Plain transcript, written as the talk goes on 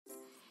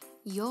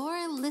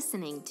You're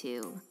listening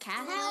to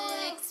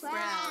Catholic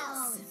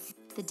Sprouts,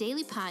 the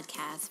daily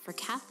podcast for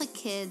Catholic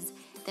kids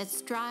that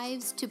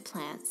strives to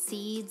plant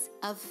seeds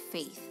of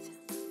faith.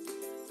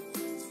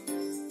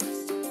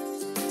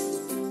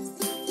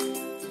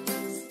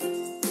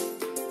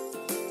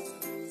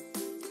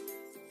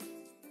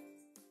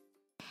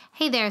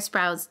 Hey there,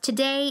 Sprouts.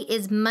 Today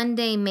is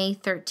Monday, May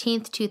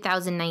 13th,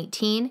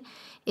 2019.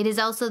 It is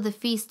also the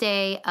feast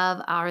day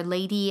of Our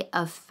Lady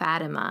of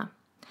Fatima.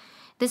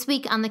 This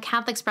week on the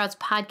Catholic Sprouts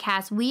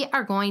podcast, we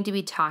are going to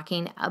be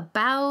talking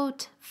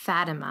about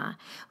Fatima.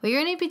 We're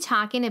going to be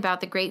talking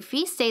about the great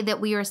feast day that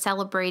we are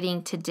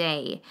celebrating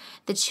today,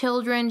 the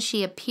children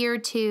she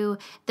appeared to,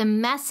 the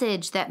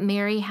message that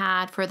Mary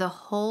had for the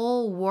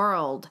whole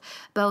world,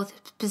 both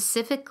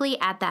specifically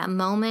at that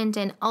moment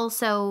and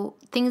also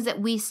things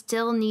that we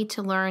still need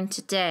to learn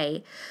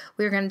today.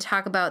 We're going to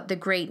talk about the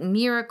great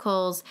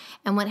miracles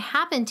and what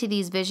happened to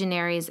these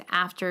visionaries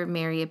after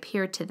Mary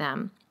appeared to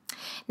them.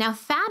 Now,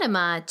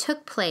 Fatima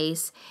took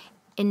place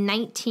in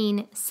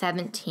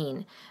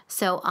 1917,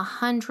 so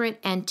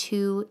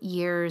 102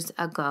 years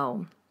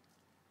ago.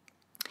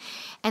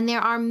 And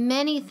there are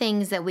many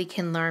things that we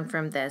can learn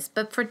from this,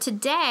 but for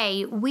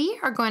today, we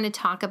are going to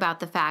talk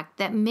about the fact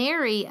that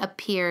Mary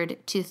appeared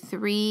to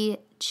three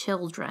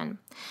children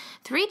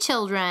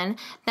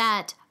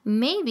that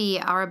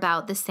maybe are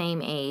about the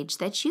same age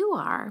that you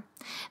are.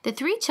 The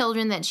three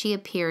children that she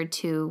appeared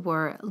to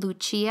were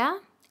Lucia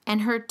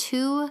and her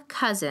two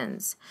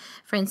cousins,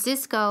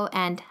 Francisco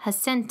and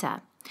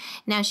Jacinta.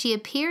 Now, she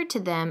appeared to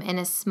them in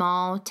a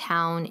small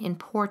town in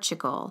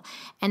Portugal,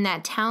 and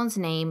that town's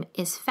name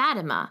is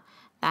Fatima.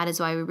 That is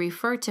why we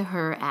refer to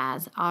her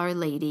as Our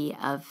Lady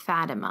of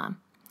Fatima.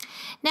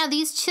 Now,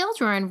 these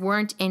children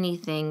weren't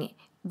anything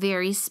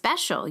very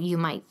special, you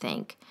might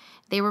think.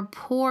 They were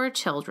poor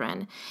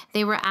children.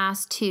 They were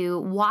asked to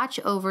watch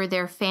over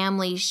their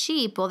family's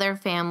sheep while their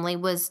family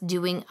was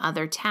doing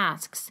other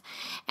tasks.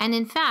 And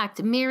in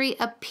fact, Mary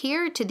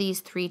appeared to these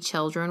three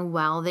children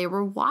while they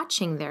were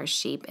watching their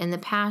sheep in the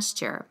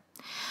pasture.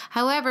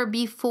 However,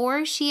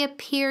 before she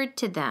appeared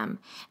to them,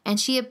 and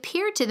she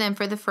appeared to them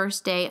for the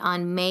first day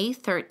on May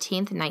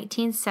 13th,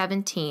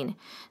 1917,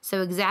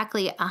 so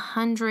exactly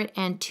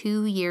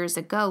 102 years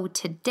ago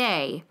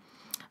today,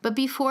 but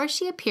before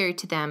she appeared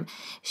to them,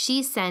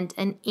 she sent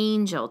an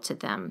angel to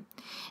them.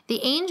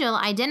 The angel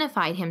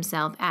identified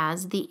himself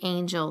as the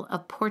Angel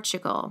of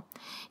Portugal.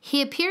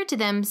 He appeared to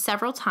them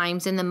several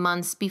times in the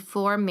months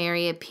before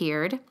Mary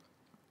appeared,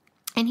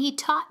 and he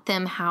taught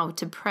them how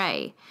to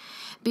pray.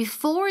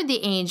 Before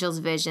the angel's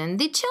vision,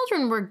 the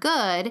children were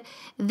good.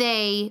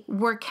 They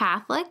were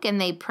Catholic and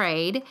they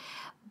prayed,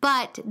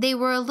 but they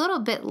were a little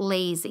bit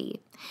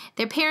lazy.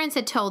 Their parents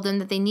had told them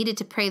that they needed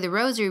to pray the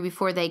rosary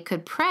before they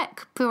could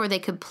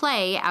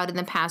play out in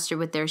the pasture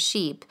with their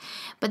sheep.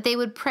 But they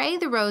would pray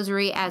the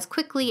rosary as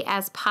quickly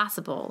as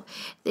possible.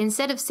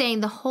 Instead of saying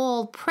the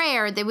whole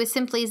prayer, they would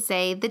simply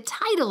say the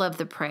title of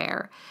the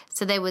prayer.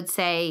 So they would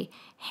say,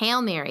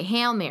 Hail Mary,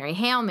 Hail Mary,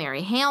 Hail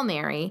Mary, Hail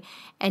Mary,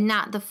 and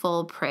not the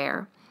full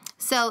prayer.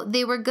 So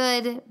they were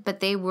good,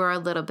 but they were a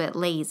little bit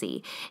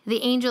lazy.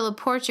 The Angel of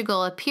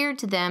Portugal appeared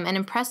to them and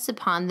impressed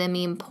upon them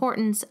the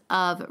importance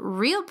of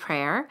real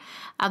prayer,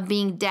 of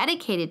being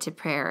dedicated to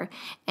prayer,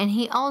 and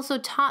he also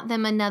taught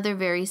them another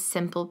very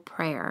simple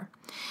prayer.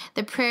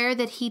 The prayer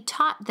that he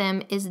taught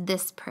them is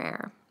this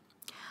prayer.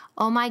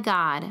 Oh my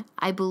God,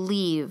 I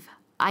believe,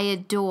 I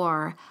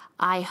adore,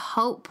 I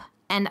hope,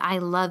 and I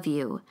love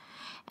you.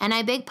 And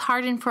I beg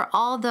pardon for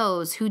all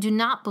those who do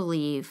not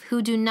believe,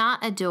 who do not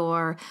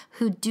adore,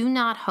 who do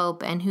not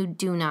hope, and who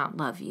do not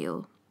love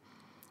you.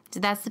 So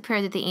that's the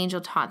prayer that the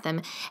angel taught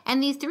them.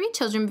 And these three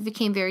children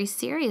became very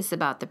serious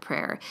about the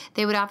prayer.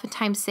 They would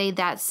oftentimes say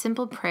that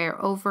simple prayer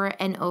over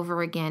and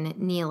over again,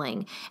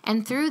 kneeling.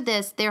 And through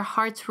this, their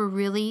hearts were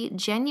really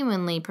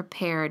genuinely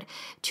prepared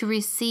to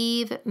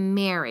receive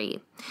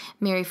Mary.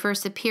 Mary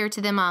first appeared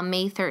to them on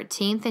May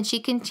 13th, and she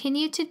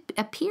continued to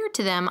appear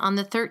to them on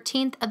the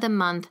 13th of the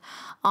month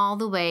all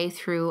the way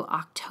through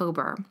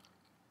October.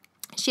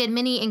 She had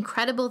many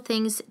incredible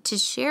things to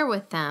share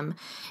with them,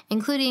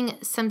 including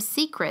some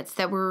secrets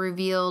that were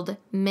revealed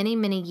many,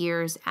 many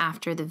years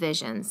after the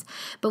visions.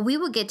 But we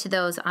will get to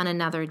those on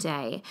another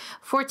day.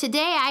 For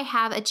today, I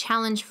have a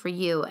challenge for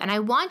you, and I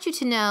want you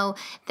to know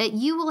that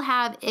you will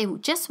have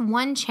just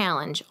one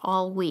challenge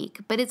all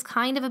week, but it's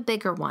kind of a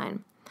bigger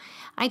one.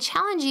 I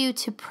challenge you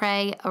to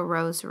pray a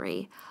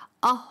rosary,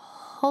 a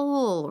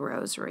whole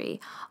rosary,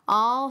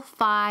 all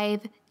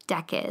 5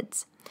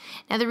 decades.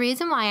 Now, the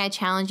reason why I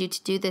challenge you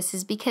to do this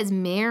is because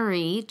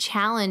Mary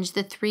challenged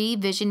the 3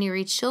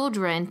 visionary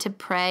children to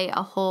pray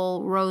a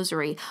whole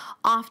rosary,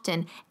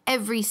 often,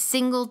 every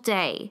single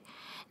day.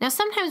 Now,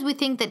 sometimes we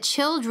think that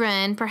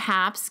children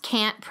perhaps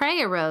can't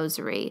pray a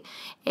rosary.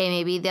 And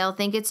maybe they'll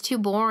think it's too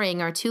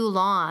boring or too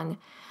long.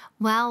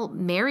 Well,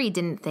 Mary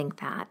didn't think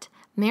that.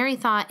 Mary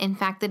thought, in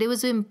fact, that it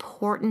was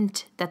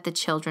important that the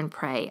children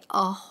pray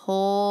a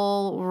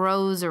whole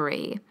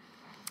rosary.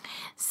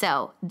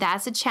 So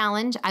that's a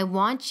challenge. I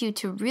want you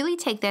to really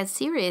take that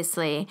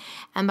seriously.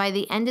 And by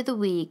the end of the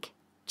week,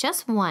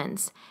 just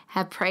once,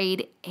 have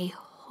prayed a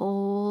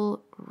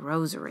whole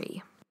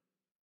rosary.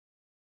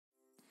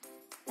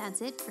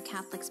 That's it for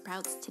Catholic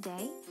Sprouts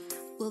today.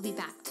 We'll be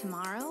back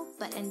tomorrow,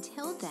 but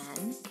until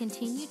then,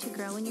 continue to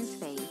grow in your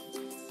faith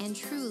and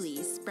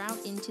truly sprout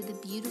into the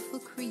beautiful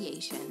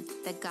creation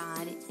that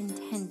God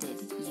intended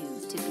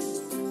you to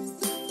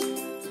be.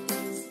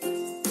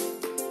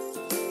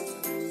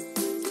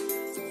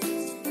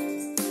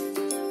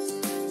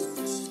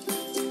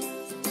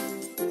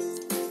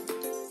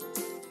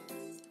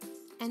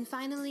 And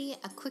finally,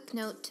 a quick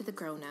note to the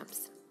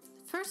grown-ups.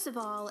 First of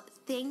all,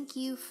 thank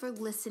you for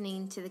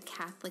listening to the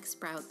Catholic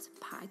Sprouts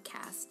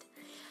podcast.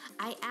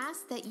 I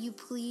ask that you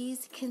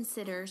please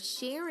consider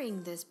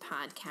sharing this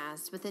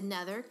podcast with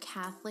another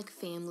Catholic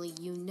family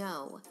you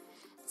know.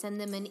 Send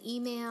them an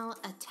email,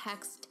 a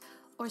text,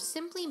 or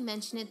simply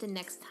mention it the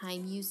next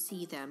time you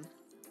see them.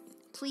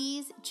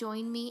 Please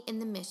join me in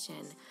the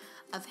mission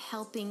of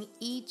helping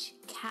each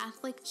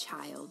Catholic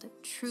child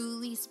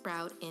truly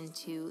sprout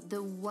into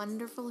the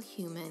wonderful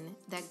human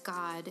that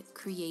God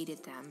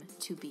created them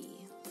to be.